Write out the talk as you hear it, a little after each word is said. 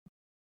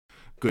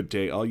Good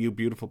day, all you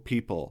beautiful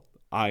people.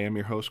 I am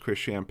your host, Chris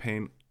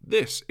Champagne.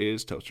 This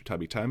is Toaster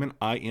Tubby Time, and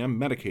I am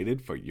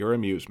medicated for your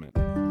amusement.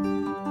 Come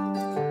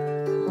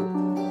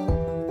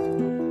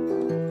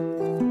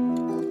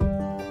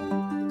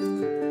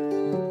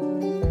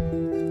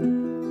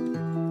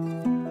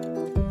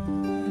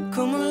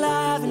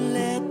alive and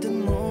let the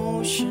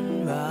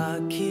motion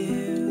rock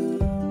you.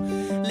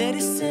 Let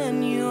it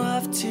send you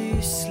off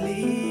to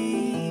sleep.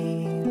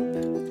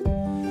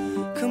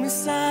 Come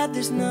inside,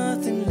 there's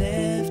nothing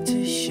left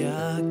to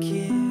shock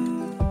you.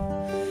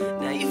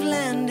 Now you've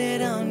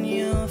landed on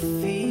your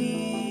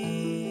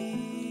feet.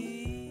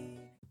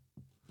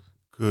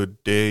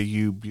 Good day,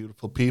 you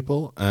beautiful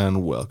people,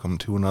 and welcome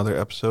to another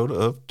episode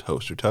of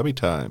Toaster Tubby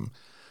Time.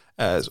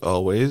 As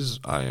always,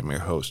 I am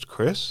your host,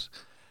 Chris,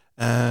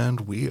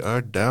 and we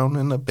are down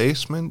in the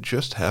basement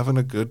just having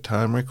a good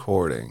time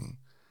recording.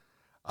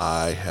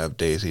 I have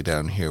Daisy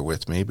down here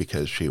with me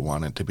because she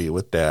wanted to be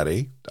with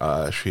Daddy.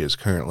 She is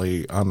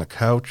currently on the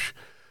couch,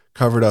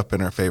 covered up in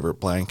her favorite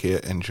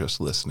blanket, and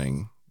just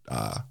listening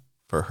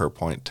for her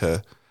point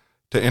to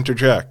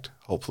interject.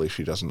 Hopefully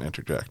she doesn't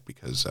interject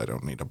because I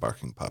don't need a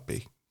barking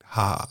puppy.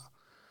 Ha!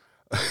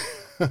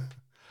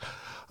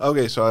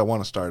 Okay, so I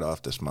want to start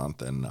off this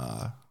month and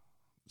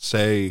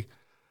say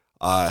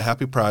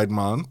Happy Pride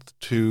Month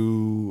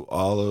to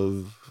all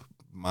of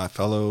my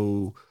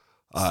fellow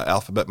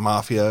Alphabet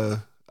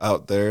Mafia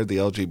out there, the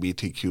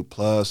LGBTQ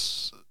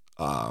plus,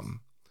 all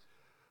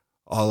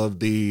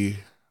of the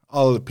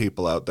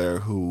people out there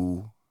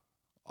who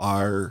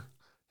are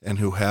and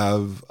who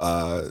have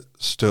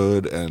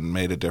stood and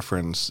made a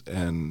difference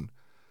in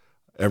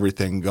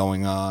everything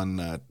going on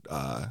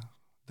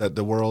that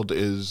the world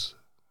is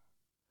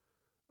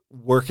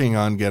working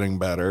on getting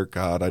better.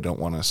 God, I don't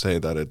want to say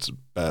that it's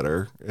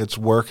better. It's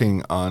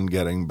working on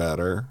getting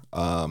better.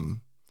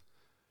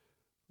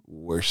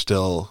 We're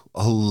still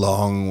a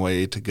long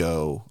way to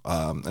go,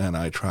 and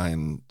I try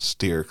and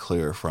steer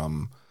clear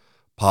from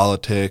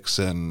politics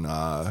and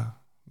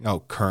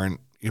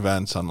current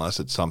events unless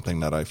it's something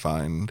that I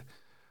find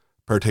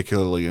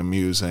particularly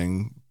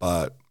amusing.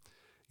 But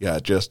yeah,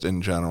 just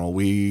in general,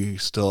 we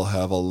still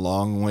have a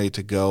long way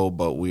to go,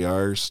 but we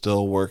are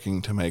still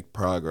working to make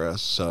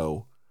progress.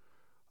 So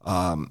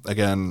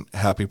again,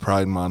 happy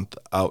Pride Month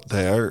out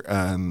there,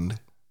 and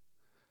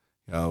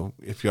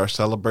if you are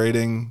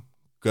celebrating,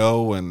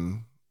 go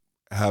and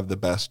have the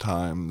best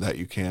time that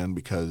you can,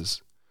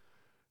 because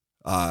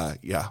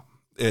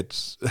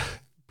it's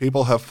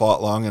people have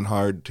fought long and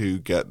hard to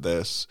get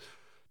this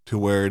to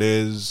where it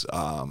is,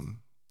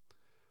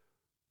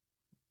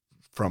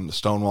 from the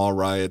Stonewall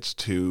riots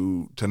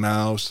to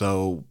now.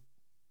 So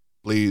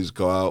please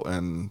go out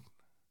and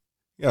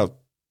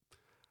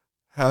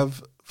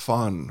have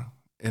fun,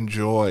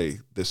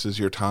 enjoy. This is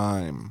your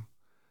time.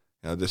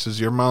 This is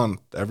your month.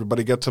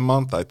 Everybody gets a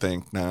month, I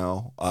think,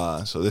 now.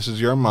 So this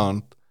is your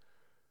month.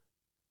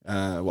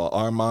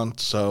 Our month.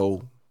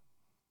 So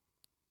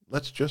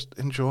let's just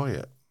enjoy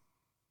it.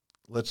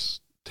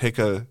 Let's take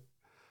a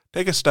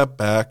step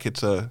back.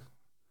 It's a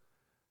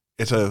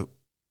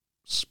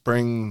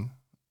spring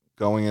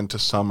going into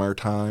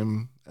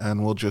summertime,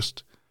 and we'll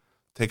just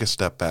take a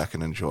step back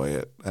and enjoy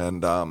it.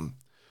 And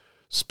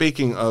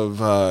speaking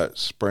of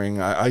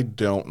spring, I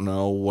don't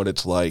know what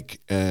it's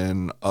like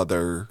in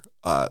other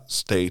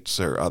states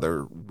or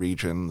other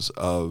regions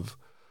of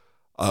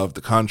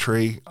the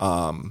country.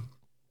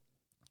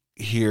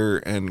 Here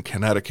in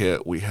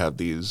Connecticut, we have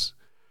these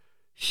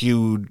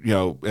huge,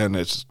 and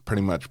it's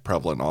pretty much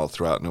prevalent all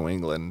throughout New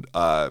England.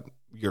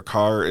 Your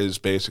car is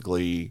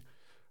basically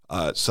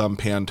some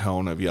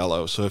Pantone of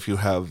yellow. So if you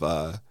have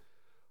a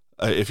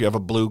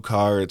blue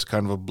car, it's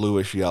kind of a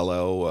bluish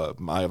yellow.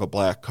 I have a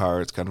black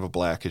car, it's kind of a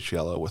blackish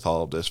yellow with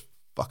all of this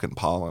fucking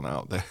pollen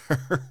out there.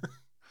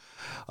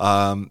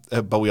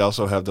 But we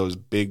also have those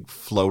big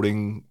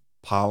floating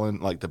pollen,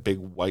 like the big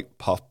white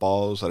puff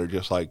balls that are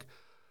just like,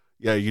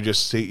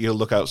 you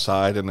look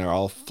outside and they're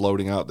all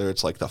floating out there.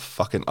 It's like the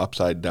fucking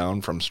Upside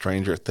Down from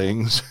Stranger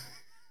Things.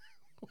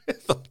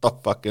 With the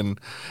fucking,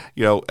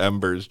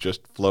 embers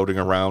just floating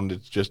around.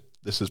 It's just,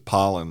 this is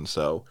pollen.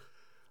 So,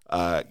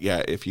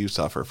 if you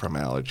suffer from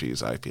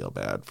allergies, I feel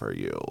bad for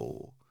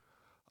you.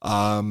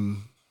 Overall,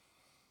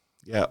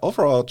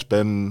 it's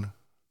been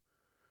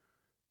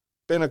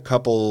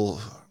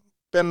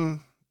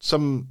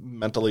some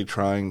mentally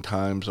trying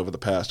times over the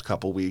past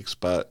couple weeks,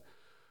 but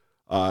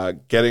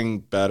getting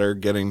better,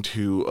 getting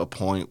to a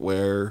point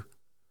where,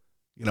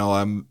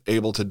 I'm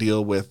able to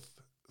deal with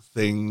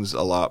things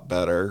a lot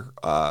better.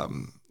 A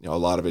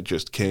lot of it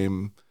just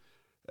came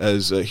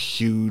as a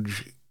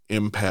huge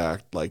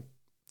impact, like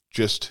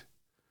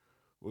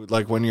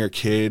when you're a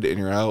kid and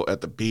you're out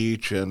at the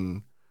beach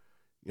and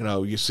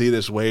you see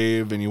this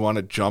wave and you want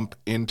to jump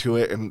into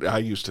it. And I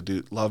used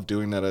to love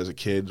doing that as a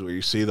kid, where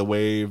you see the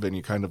wave and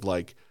you kind of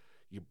like,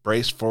 you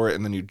brace for it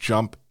and then you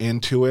jump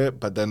into it.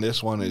 But then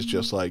this one is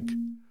just like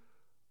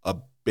a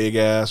big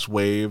ass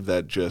wave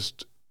that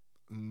just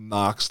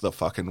knocks the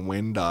fucking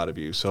wind out of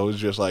you. So it was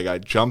just like I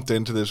jumped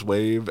into this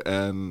wave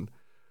and,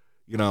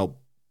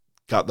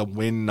 got the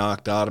wind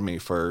knocked out of me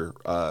for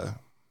a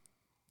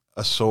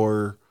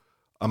sore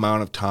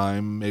amount of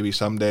time. Maybe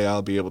someday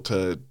I'll be able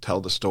to tell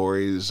the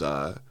stories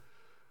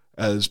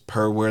as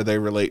per where they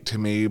relate to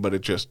me, but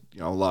it just,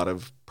 a lot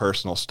of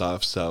personal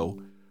stuff.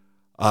 So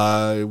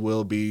I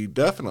will be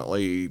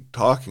definitely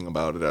talking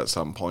about it at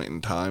some point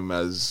in time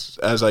as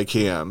I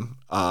can.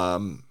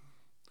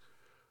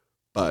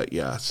 But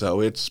yeah, so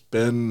it's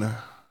been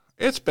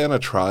a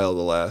trial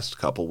the last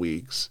couple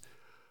weeks.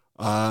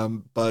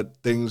 But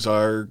things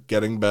are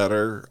getting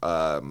better.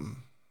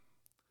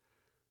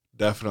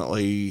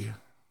 Definitely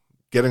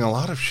getting a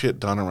lot of shit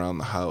done around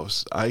the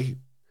house.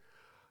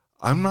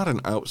 I'm not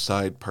an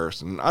outside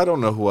person. I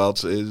don't know who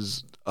else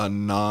is a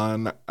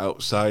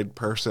non-outside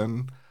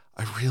person.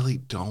 I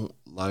don't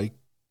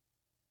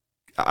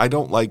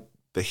like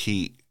the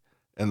heat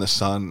and the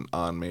sun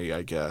on me,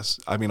 I guess.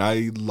 I mean,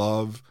 I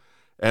love,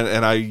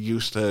 and I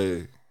used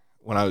to,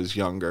 when I was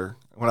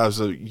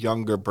a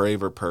younger,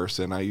 braver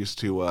person, I used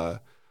to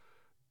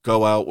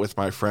go out with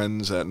my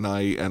friends at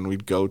night, and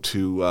we'd go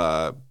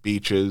to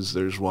beaches.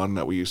 There's one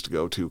that we used to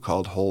go to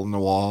called Hole in the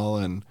Wall,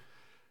 and,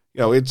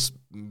 it's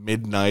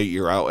midnight,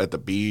 you're out at the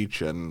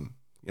beach, and,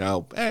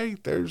 hey,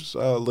 there's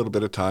a little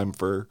bit of time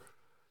for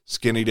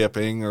skinny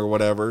dipping or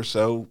whatever,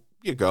 so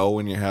you go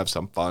and you have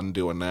some fun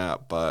doing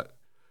that. But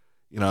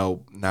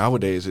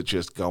nowadays it's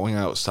just going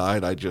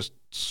outside. I just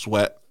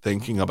sweat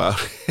thinking about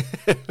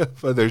it.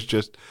 But there's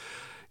just,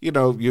 you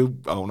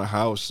own a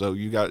house, so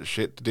you got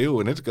shit to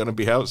do, and it's going to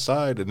be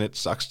outside, and it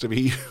sucks to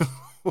be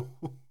you.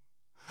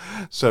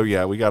 So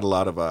yeah, we got a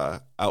lot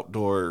of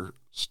outdoor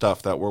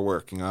stuff that we're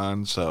working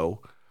on,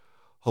 so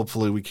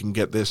hopefully we can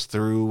get this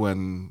through,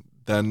 and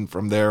then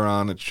from there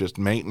on it's just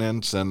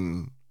maintenance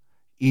and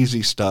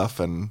easy stuff.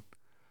 And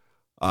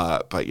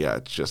but yeah,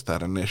 it's just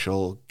that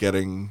initial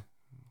getting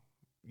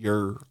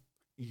your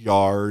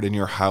yard and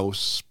your house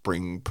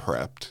spring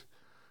prepped,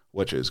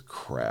 which is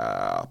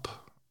crap.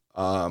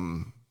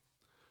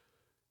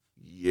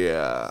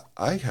 Yeah,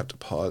 I have to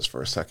pause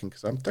for a second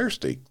because I'm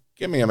thirsty.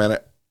 Give me a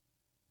minute.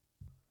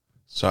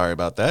 Sorry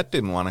about that.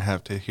 Didn't want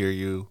to hear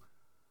you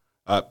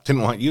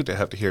to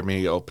have to hear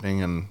me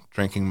opening and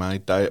drinking my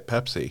Diet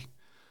Pepsi,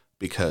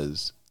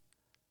 because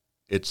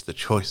it's the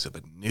choice of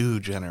a new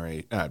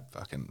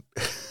generation.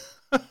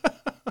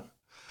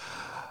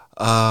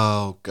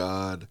 Oh,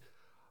 God.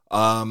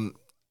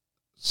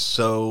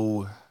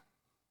 So,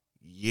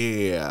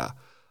 yeah.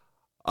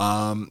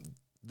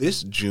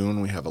 This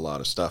June, we have a lot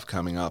of stuff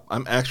coming up.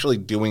 I'm actually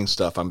doing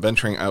stuff. I'm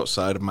venturing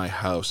outside of my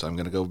house. I'm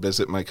going to go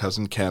visit my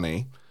cousin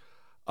Kenny.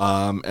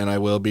 And I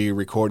will be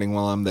recording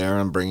while I'm there.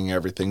 I'm bringing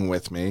everything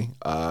with me.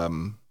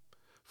 For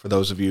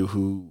those of you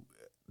who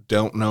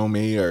don't know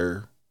me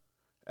or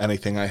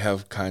anything, I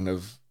have kind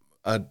of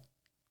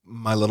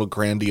my little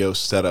grandiose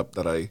setup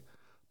that I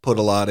put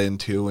a lot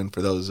into. And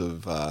for those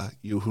of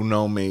you who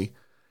know me,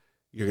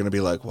 you're going to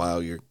be like, wow,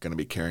 you're going to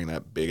be carrying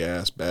that big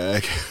ass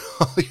bag,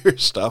 all your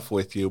stuff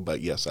with you. But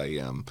yes, I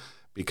am,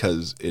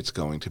 because it's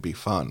going to be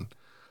fun.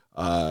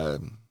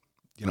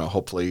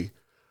 Hopefully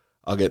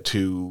I'll get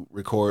to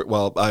record.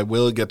 Well, I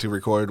will get to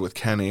record with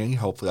Kenny.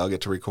 Hopefully I'll get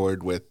to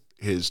record with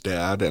his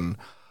dad, and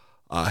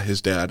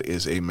his dad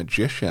is a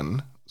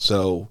magician.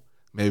 So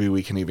maybe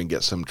we can even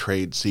get some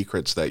trade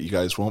secrets that you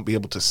guys won't be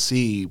able to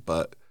see,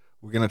 but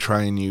we're going to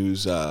try and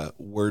use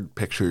word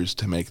pictures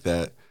to make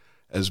that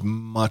as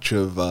much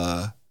of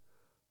a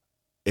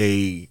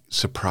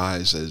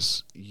surprise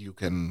as you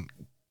can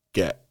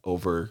get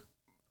over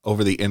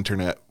the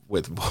internet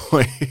with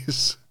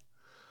voice.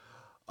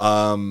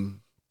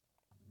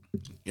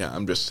 Yeah,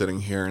 I'm just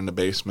sitting here in the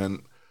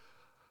basement.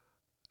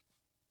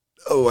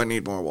 Oh, I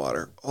need more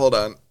water. Hold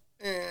on.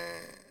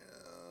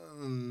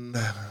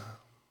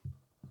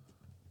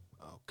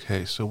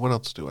 Okay, so what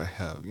else do I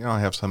have? I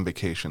have some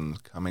vacations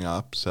coming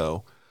up,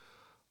 so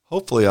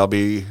hopefully I'll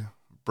be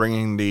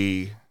bringing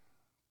the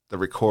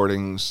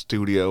recording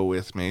studio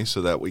with me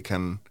so that we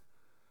can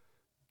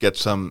get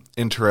some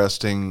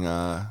interesting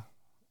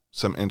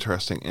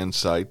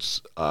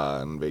insights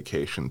on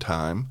vacation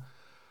time.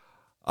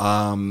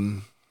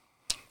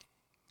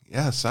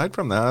 Yeah, aside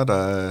from that,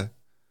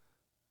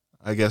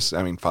 I guess,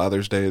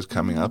 Father's Day is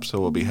coming up, so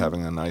we'll be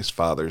having a nice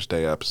Father's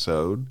Day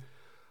episode.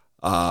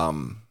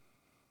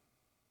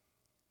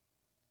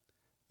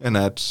 And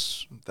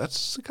that's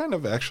kind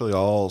of actually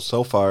all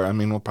so far.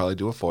 We'll probably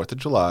do a 4th of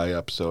July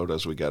episode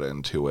as we get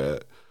into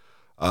it.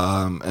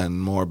 And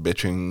more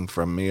bitching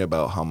from me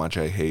about how much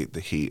I hate the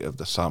heat of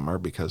the summer,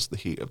 because the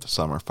heat of the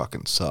summer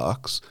fucking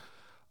sucks.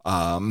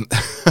 At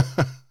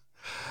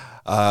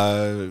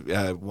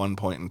one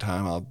point in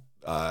time,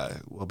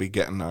 we'll be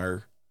getting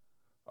our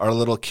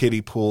little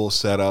kiddie pool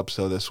set up,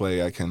 so this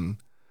way I can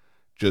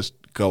just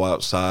go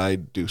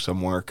outside, do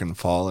some work, and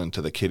fall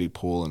into the kiddie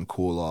pool and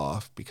cool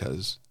off,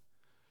 because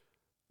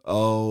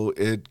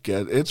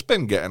it's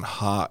been getting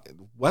hot.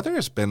 Weather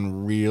has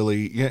been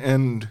really,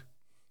 and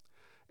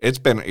it's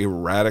been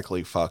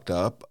erratically fucked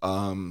up.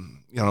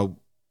 One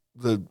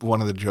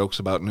of the jokes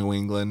about New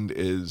England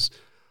is,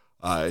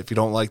 if you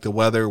don't like the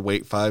weather,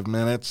 wait 5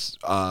 minutes.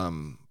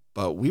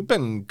 But we've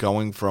been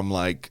going from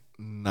like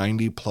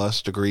 90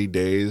 plus degree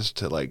days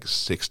to like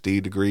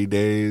 60 degree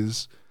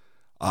days.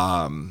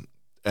 And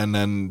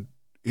then,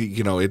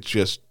 it's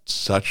just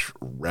such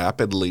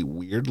rapidly,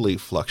 weirdly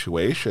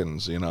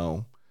fluctuations,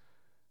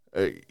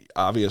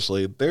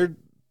 obviously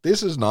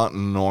this is not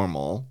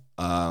normal.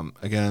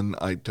 Again,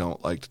 I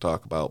don't like to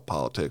talk about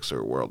politics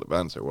or world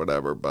events or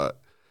whatever, but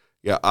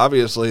yeah,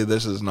 obviously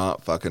this is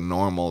not fucking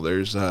normal.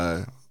 There's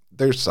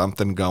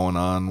something going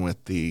on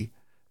with the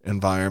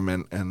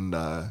environment, and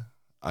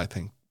I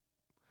think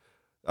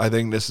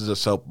this is a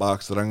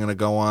soapbox that I'm going to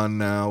go on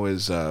now.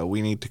 Is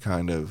we need to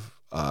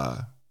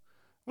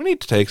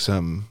take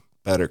some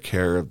better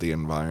care of the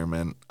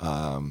environment.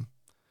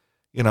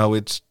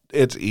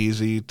 It's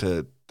easy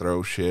to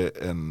throw shit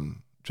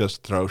and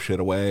just throw shit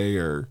away,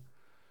 or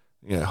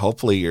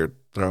hopefully you're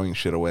throwing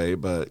shit away,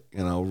 but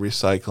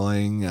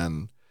recycling,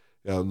 and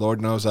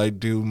Lord knows I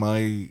do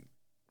my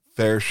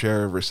fair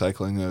share of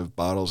recycling of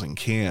bottles and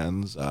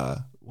cans,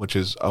 which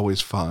is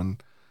always fun.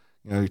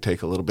 You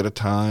take a little bit of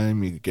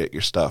time, you get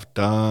your stuff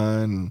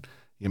done,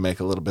 you make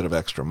a little bit of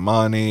extra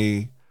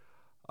money.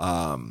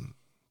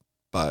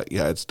 But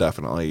yeah, it's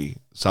definitely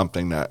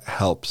something that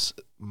helps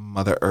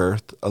Mother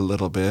Earth a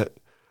little bit.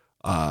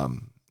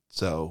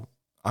 So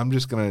I'm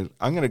going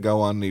to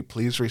go on the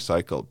please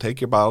recycle.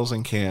 Take your bottles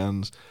and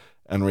cans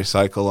and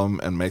recycle them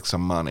and make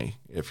some money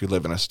if you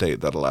live in a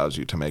state that allows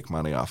you to make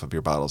money off of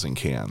your bottles and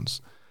cans.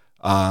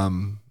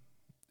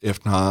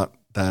 If not,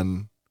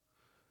 then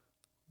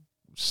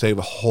save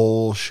a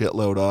whole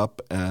shitload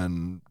up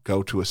and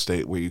go to a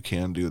state where you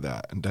can do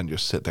that, and then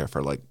just sit there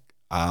for like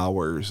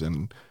hours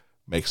and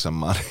make some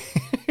money.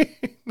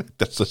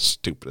 That's the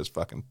stupidest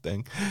fucking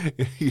thing.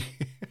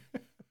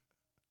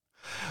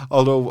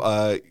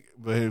 Although,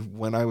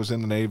 when I was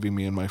in the Navy,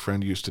 me and my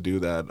friend used to do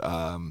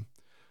that.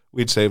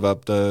 We'd save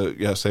up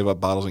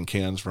bottles and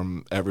cans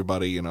from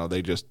everybody.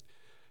 They just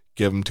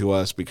give them to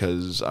us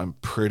because I'm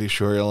pretty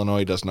sure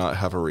Illinois does not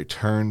have a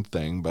return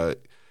thing,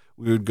 but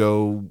we would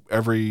go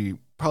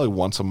probably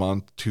once a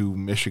month to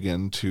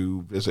Michigan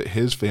to visit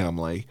his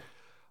family.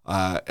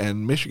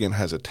 And Michigan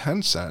has a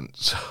 10-cent,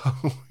 so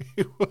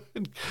we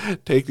would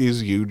take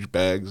these huge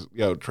bags,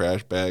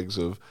 trash bags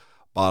of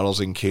bottles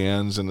and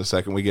cans, and the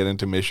second we get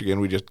into Michigan,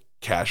 we just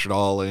cash it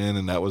all in,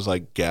 and that was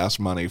like gas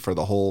money for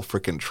the whole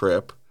freaking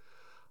trip,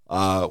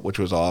 which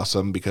was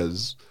awesome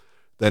because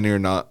then you're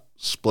not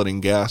splitting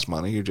gas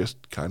money, you're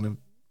just kind of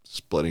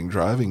splitting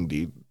driving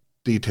duty.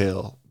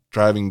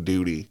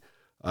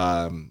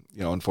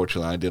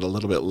 Unfortunately, I did a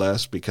little bit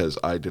less because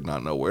I did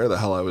not know where the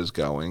hell I was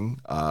going.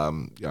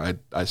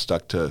 I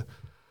stuck to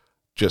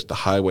just the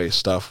highway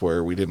stuff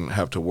where we didn't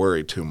have to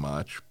worry too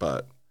much.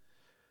 But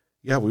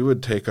yeah, we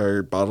would take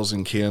our bottles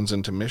and cans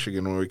into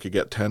Michigan where we could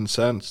get 10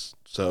 cents.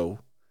 So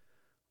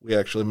we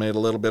actually made a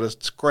little bit of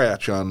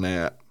scratch on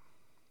that.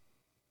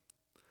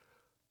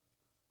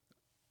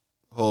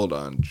 Hold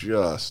on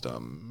just a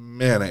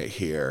minute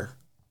here.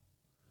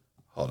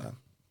 Hold on.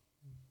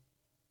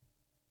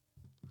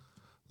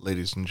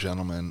 Ladies and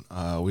gentlemen,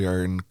 we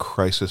are in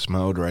crisis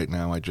mode right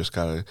now. I just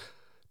got a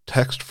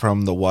text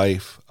from the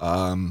wife.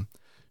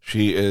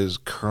 She is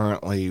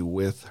currently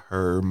with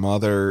her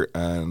mother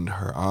and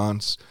her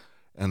aunts,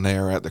 and they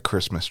are at the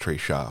Christmas tree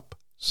shop.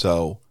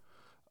 So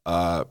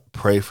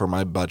pray for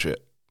my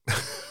budget.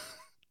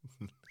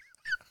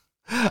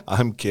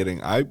 I'm kidding.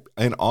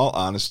 In all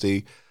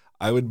honesty,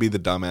 I would be the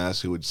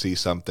dumbass who would see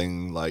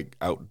something like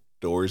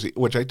outdoorsy,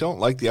 which I don't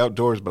like the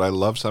outdoors, but I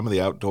love some of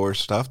the outdoor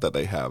stuff that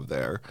they have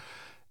there.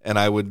 And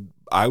I would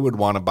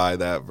want to buy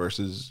that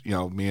versus,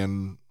 me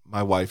and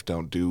my wife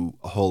don't do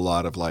a whole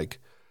lot of like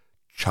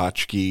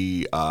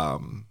tchotchke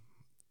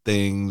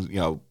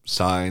things,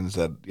 signs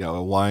that,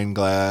 a wine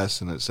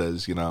glass and it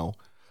says,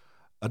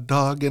 a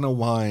dog and a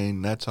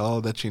wine, that's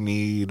all that you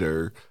need,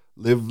 or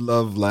live,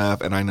 love, laugh.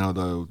 And I know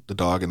the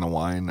dog and the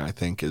wine, I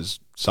think, is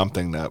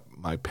something that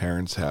my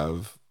parents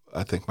have.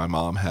 I think my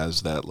mom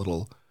has that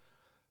little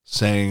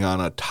saying on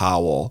a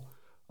towel,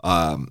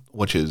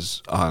 which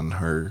is on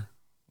her,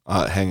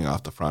 hanging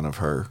off the front of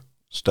her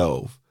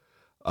stove,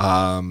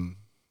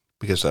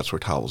 because that's where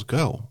towels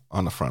go,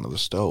 on the front of the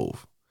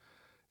stove.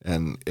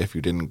 And if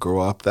you didn't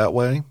grow up that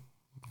way,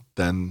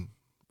 then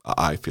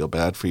I feel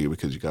bad for you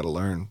because you got to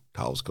learn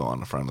towels go on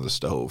the front of the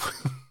stove.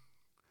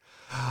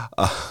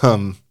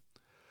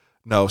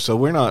 No, so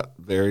we're not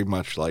very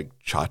much like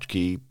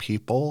tchotchke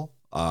people.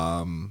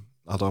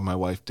 Although my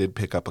wife did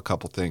pick up a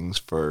couple things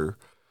for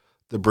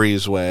the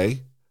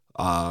breezeway,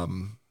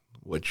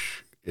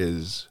 which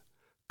is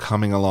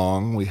coming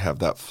along. We have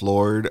that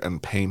floored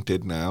and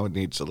painted now. It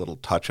needs a little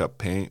touch-up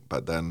paint,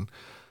 but then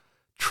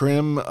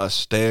trim, a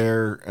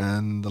stair,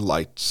 and the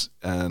lights,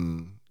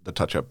 and the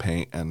touch-up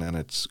paint, and then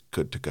it's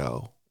good to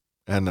go.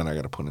 And then I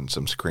got to put in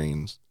some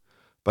screens,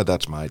 but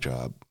that's my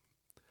job.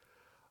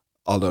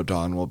 Although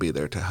Dawn will be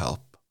there to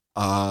help.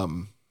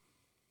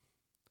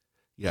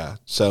 Yeah,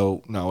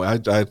 so, no, I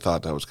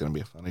thought that was going to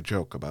be a funny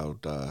joke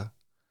about,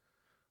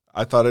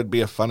 I thought it'd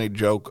be a funny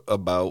joke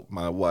about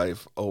my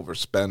wife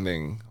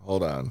overspending.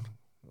 Hold on.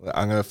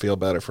 I'm going to feel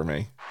better for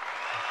me.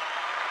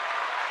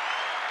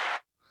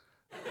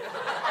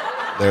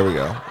 There we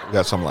go. We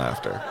got some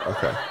laughter.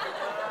 Okay.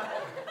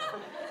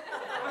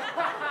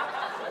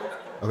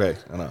 Okay,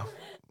 enough.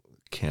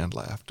 Canned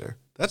laughter.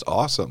 That's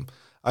awesome.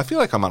 I feel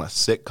like I'm on a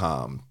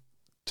sitcom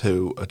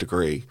to a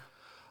degree.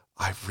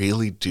 I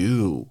really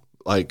do.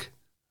 Like,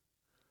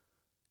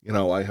 you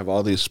know, I have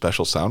all these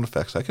special sound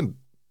effects. I could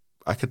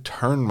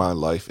turn my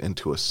life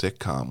into a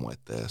sitcom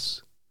with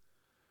this.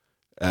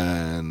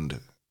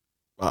 And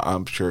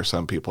I'm sure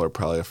some people are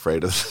probably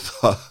afraid of the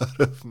thought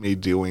of me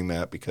doing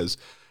that because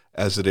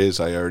as it is,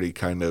 I already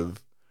kind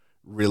of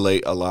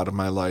relate a lot of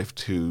my life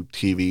to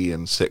TV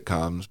and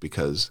sitcoms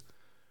because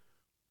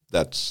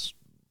that's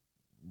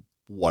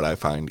what I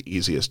find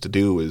easiest to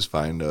do is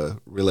find a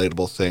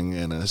relatable thing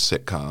in a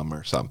sitcom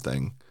or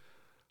something.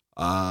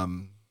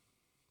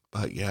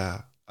 But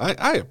yeah,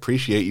 I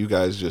appreciate you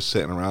guys just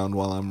sitting around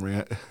while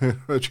I'm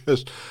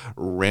just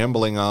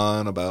rambling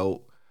on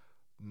about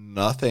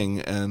nothing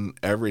and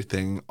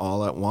everything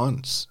all at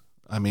once.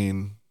 I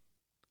mean,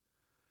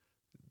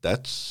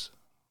 that's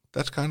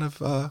kind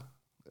of a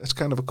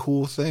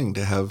cool thing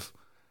to have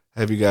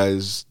you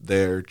guys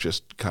there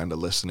just kind of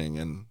listening.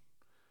 And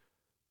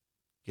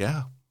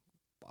yeah,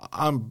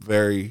 I'm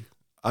very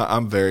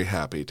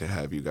happy to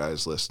have you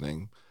guys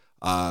listening.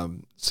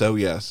 So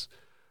yes,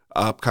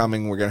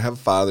 upcoming, we're going to have a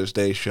Father's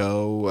Day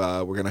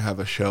show. We're going to have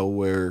a show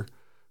where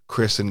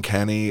Chris and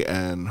Kenny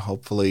and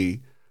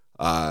hopefully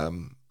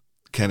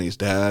Kenny's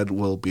dad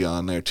will be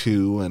on there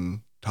too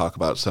and talk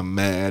about some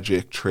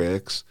magic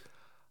tricks.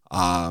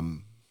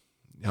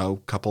 You know,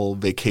 couple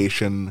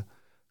vacation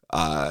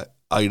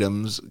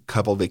items,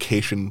 couple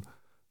vacation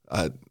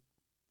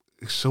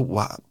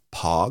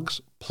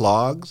plogs,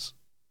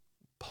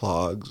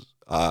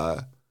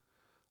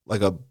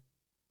 like a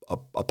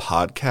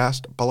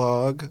podcast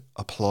blog,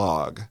 a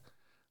plog.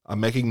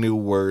 I'm making new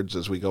words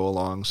as we go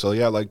along. So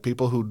yeah, like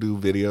people who do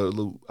video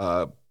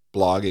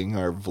blogging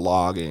or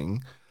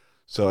vlogging.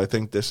 So I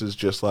think this is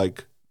just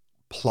like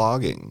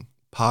plogging,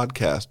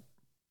 podcast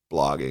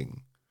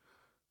blogging.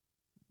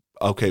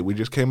 Okay, we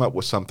just came up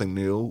with something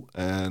new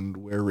and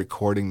we're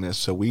recording this.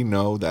 So we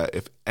know that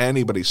if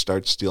anybody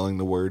starts stealing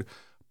the word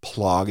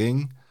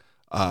plogging,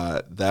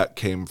 that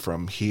came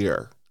from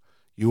here.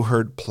 You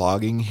heard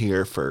plogging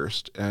here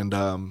first. And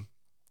I'm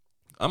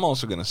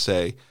also going to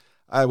say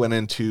I went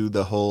into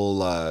the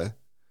whole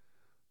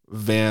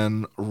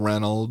Van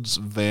Reynolds,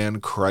 Van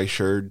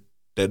Kreischer,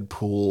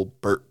 Deadpool,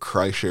 Bert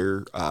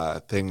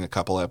Kreischer thing a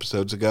couple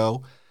episodes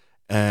ago.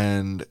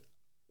 And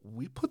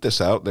we put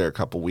this out there a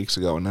couple weeks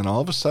ago. And then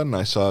all of a sudden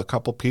I saw a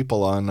couple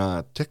people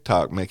on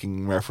TikTok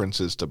making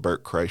references to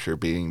Bert Kreischer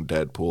being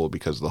Deadpool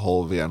because of the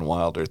whole Van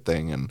Wilder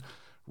thing. And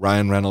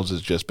Ryan Reynolds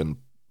has just been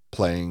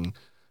playing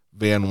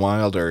Van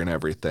Wilder and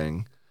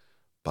everything.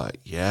 But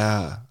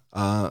yeah,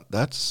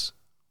 that's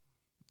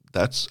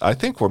I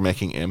think we're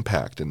making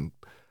impact, and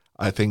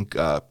I think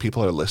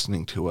people are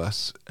listening to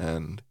us,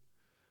 and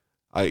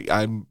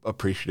I'm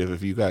appreciative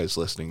of you guys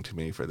listening to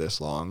me for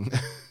this long.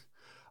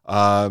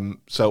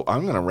 So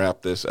I'm going to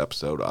wrap this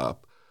episode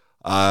up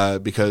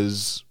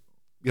because,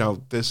 you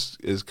know, this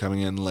is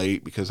coming in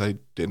late because I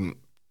didn't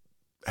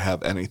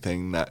have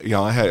anything that, you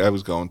know, I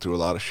was going through a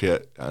lot of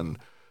shit and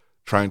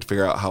trying to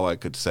figure out how I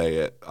could say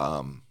it.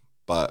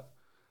 But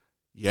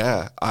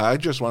yeah, I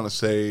just want to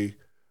say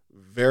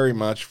very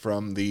much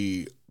from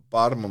the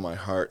bottom of my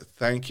heart,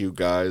 thank you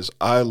guys.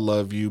 I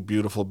love you,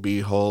 beautiful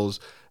beeholes,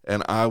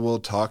 and I will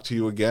talk to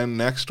you again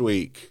next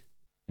week.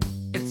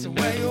 It's the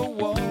way you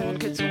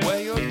walk, it's the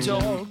way you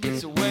talk,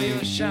 it's the way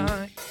you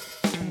shine.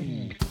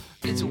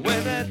 It's the way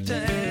that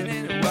turn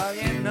and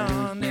walking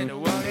on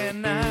and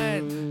walking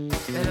night.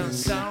 And I'm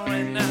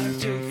sorry not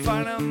to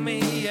follow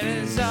me,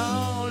 and it's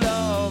all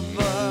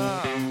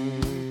over.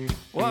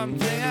 One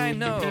thing I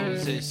know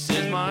is